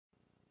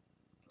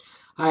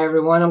Hi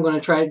everyone, I'm going to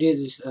try to do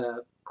this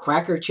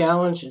cracker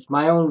challenge. It's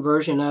my own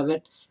version of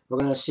it. We're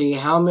going to see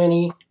how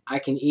many I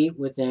can eat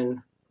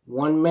within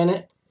 1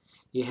 minute.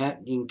 You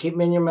can keep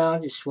them in your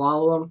mouth, you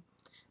swallow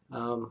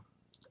them.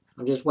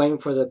 I'm just waiting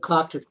for the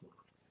clock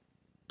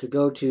to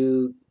go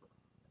to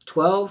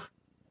 12.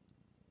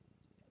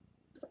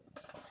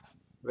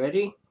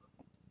 Ready?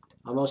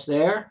 Almost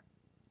there.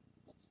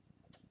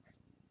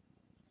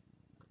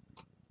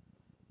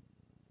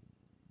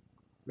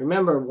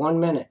 Remember, 1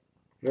 minute.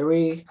 Here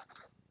we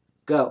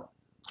go.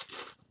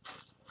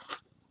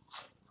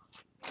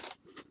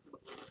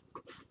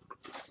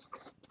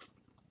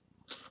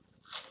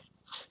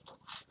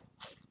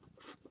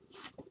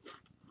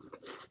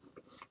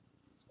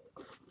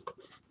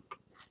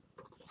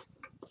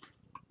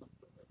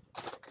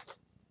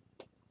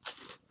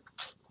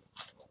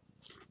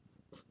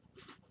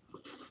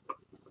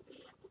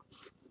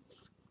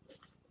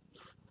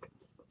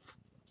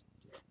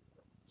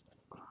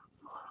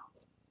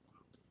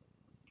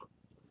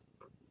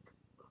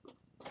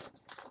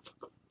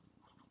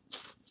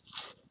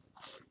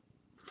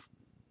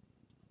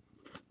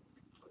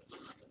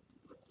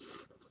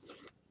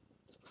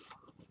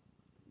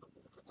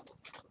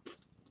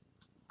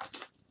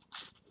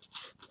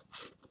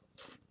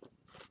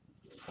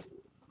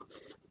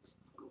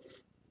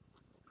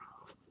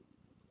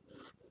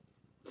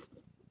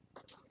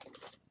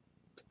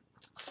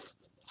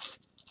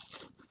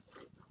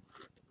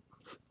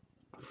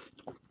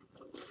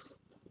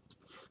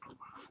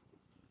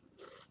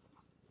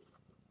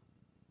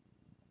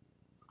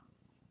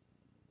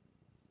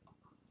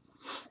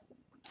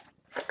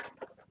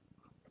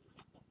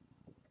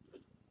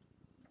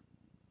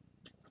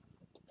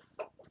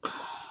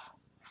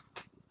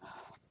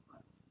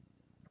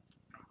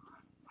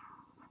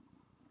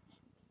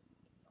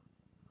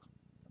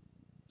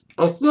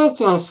 I still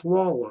can't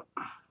swallow it.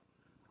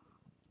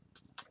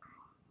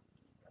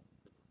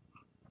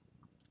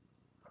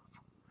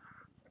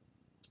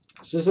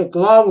 It's just a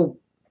glob of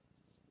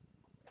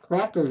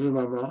crackers in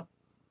my mouth.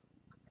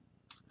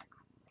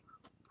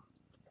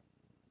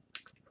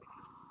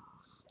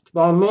 It's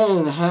about a minute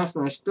and a half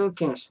and I still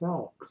can't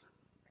swallow it.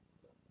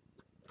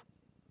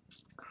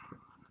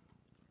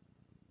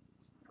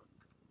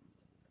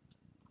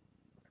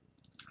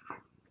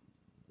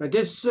 I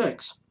did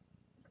 6.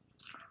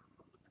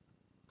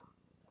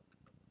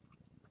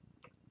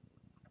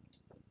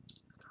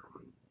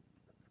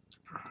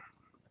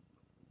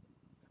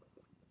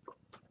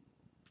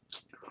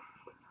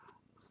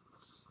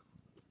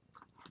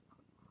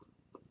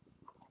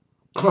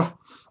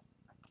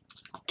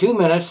 2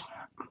 minutes.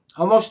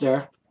 Almost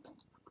there.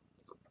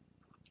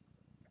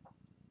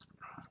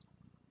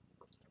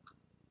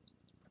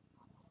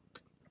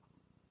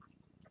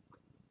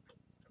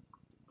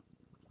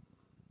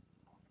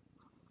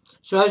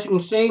 So as you can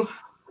see,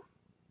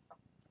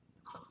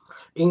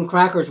 eating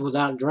crackers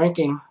without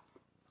drinking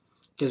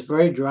gets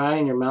very dry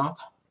in your mouth.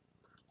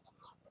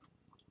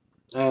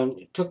 And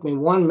it took me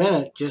 1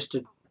 minute just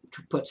to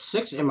put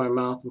 6 in my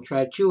mouth and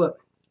try to chew it.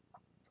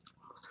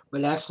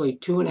 But actually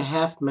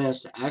 2.5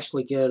 minutes to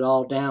actually get it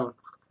all down.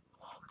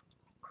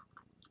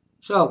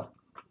 So,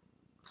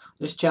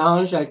 this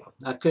challenge, I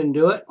couldn't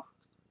do it.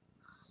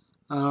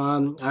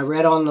 I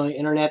read on the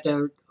internet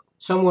that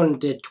someone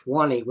did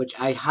 20, which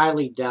I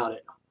highly doubt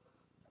it.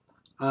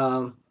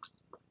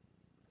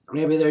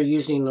 Maybe they're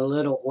using the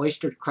little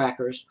oyster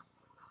crackers.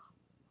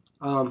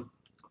 So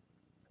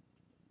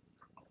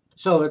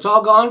it's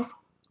all gone.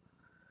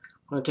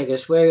 I'm going to take a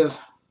swig of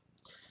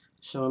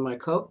some of my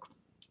Coke.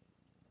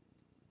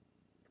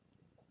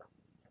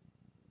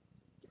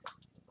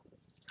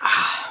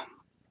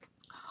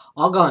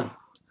 All gone.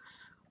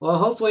 Well,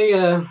 hopefully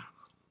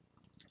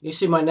you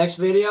see my next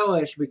video.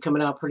 It should be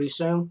coming out pretty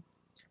soon.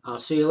 I'll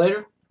see you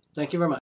later. Thank you very much.